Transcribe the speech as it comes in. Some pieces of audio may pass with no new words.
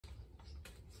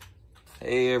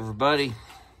Hey everybody.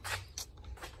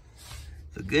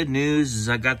 The good news is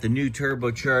I got the new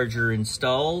turbocharger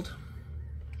installed.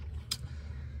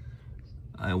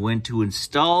 I went to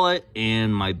install it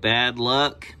and my bad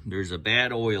luck, there's a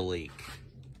bad oil leak.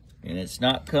 And it's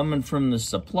not coming from the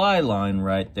supply line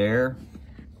right there.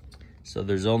 So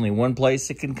there's only one place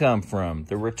it can come from,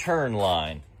 the return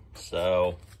line.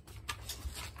 So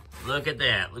look at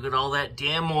that. Look at all that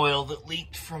damn oil that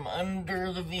leaked from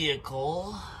under the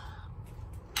vehicle.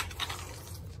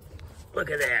 Look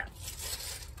at that.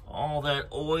 All that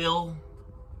oil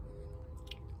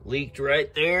leaked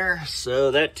right there.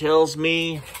 So that tells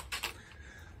me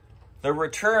the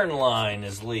return line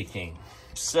is leaking.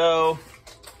 So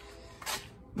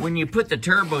when you put the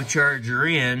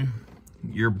turbocharger in,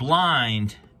 you're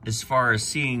blind as far as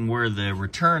seeing where the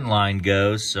return line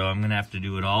goes. So I'm gonna have to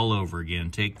do it all over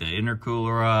again. Take the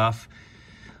intercooler off,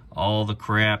 all the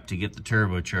crap to get the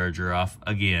turbocharger off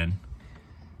again.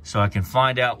 So I can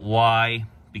find out why,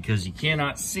 because you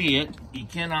cannot see it. You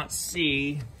cannot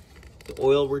see the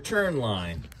oil return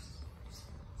line.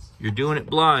 You're doing it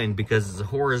blind because it's a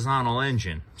horizontal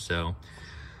engine. So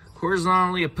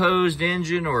horizontally opposed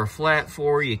engine or a flat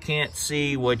four, you can't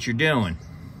see what you're doing.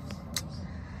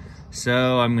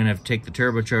 So I'm gonna have to take the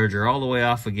turbocharger all the way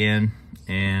off again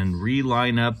and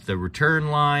reline up the return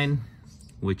line,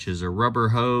 which is a rubber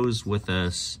hose with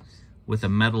a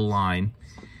metal line,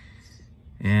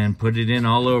 and put it in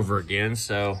all over again.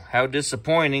 So how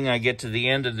disappointing. I get to the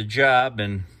end of the job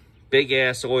and big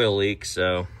ass oil leak.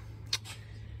 So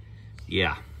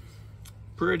yeah,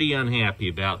 pretty unhappy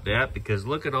about that because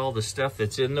look at all the stuff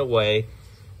that's in the way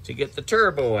to get the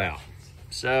turbo out.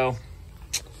 So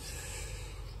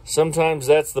sometimes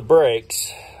that's the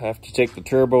brakes. I have to take the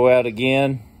turbo out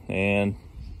again, and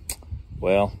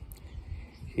well,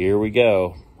 here we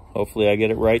go. Hopefully I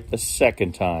get it right the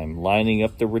second time, lining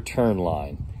up the return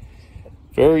line.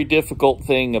 Very difficult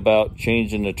thing about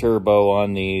changing the turbo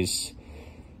on these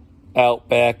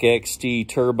Outback XT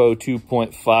Turbo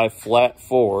 2.5 flat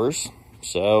fours.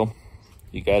 So,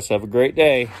 you guys have a great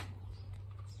day.